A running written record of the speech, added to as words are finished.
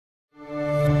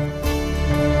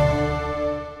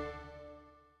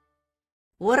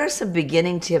What are some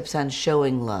beginning tips on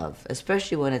showing love,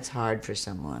 especially when it's hard for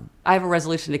someone? I have a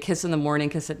resolution to kiss in the morning,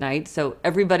 kiss at night. So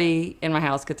everybody in my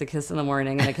house gets a kiss in the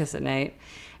morning and a kiss at night.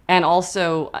 And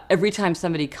also, every time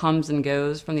somebody comes and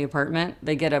goes from the apartment,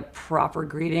 they get a proper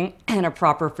greeting and a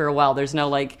proper farewell. There's no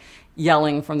like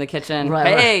yelling from the kitchen,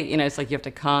 Right, hey, right. it's like you have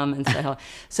to come and say hello.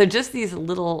 So just these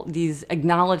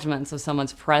acknowledgments of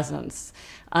someone's presence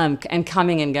and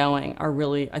coming and going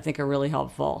I think are really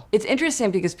helpful. It's interesting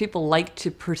because people like to,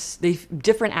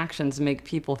 different actions make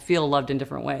people feel loved in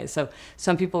different ways. So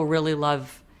some people really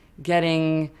love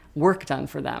getting work done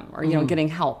for them or, getting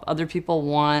help. Other people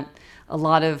want a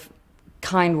lot of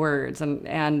kind words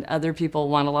and other people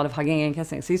want a lot of hugging and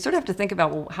kissing. So you sort of have to think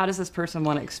about, well, how does this person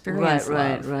want to experience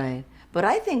love? Right. But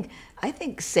I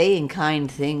think saying kind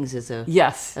things is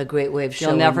Yes. a great way of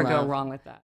showing You'll never love. go wrong with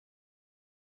that.